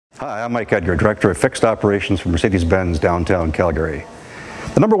Hi, I'm Mike Edgar, Director of Fixed Operations for Mercedes-Benz Downtown Calgary.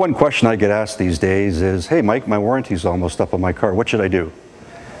 The number one question I get asked these days is, hey Mike, my warranty's almost up on my car, what should I do?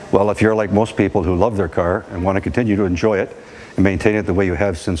 Well, if you're like most people who love their car and want to continue to enjoy it and maintain it the way you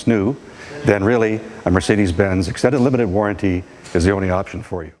have since new, then really a Mercedes-Benz Extended Limited Warranty is the only option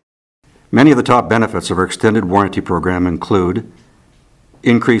for you. Many of the top benefits of our extended warranty program include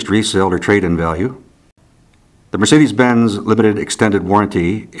increased resale or trade-in value. The Mercedes-Benz Limited Extended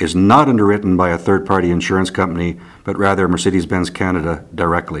Warranty is not underwritten by a third-party insurance company, but rather Mercedes-Benz Canada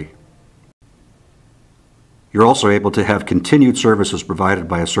directly. You're also able to have continued services provided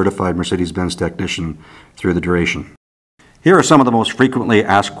by a certified Mercedes-Benz technician through the duration. Here are some of the most frequently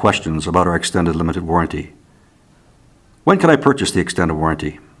asked questions about our Extended Limited Warranty. When can I purchase the Extended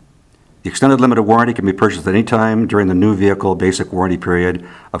Warranty? The Extended Limited Warranty can be purchased at any time during the new vehicle basic warranty period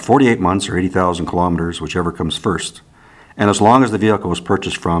of 48 months or 80,000 kilometers, whichever comes first, and as long as the vehicle was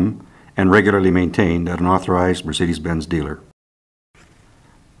purchased from and regularly maintained at an authorized Mercedes-Benz dealer.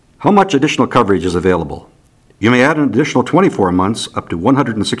 How much additional coverage is available? You may add an additional 24 months up to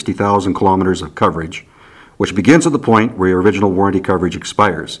 160,000 kilometers of coverage, which begins at the point where your original warranty coverage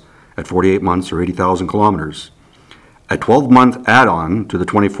expires at 48 months or 80,000 kilometers. A 12-month add-on to the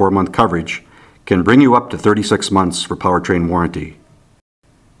 24-month coverage can bring you up to 36 months for powertrain warranty.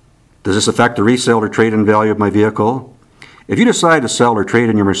 Does this affect the resale or trade-in value of my vehicle? If you decide to sell or trade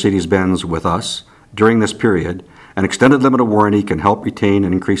in your Mercedes-Benz with us during this period, an extended limited warranty can help retain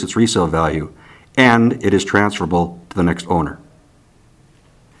and increase its resale value, and it is transferable to the next owner.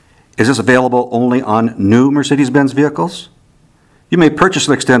 Is this available only on new Mercedes-Benz vehicles? You may purchase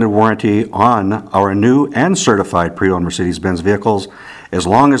an extended warranty on our new and certified pre-owned Mercedes-Benz vehicles as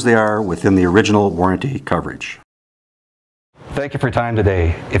long as they are within the original warranty coverage. Thank you for your time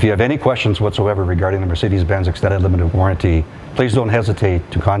today. If you have any questions whatsoever regarding the Mercedes-Benz Extended Limited Warranty, please don't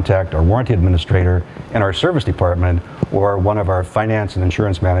hesitate to contact our warranty administrator in our service department or one of our finance and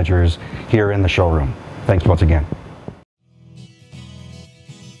insurance managers here in the showroom. Thanks once again.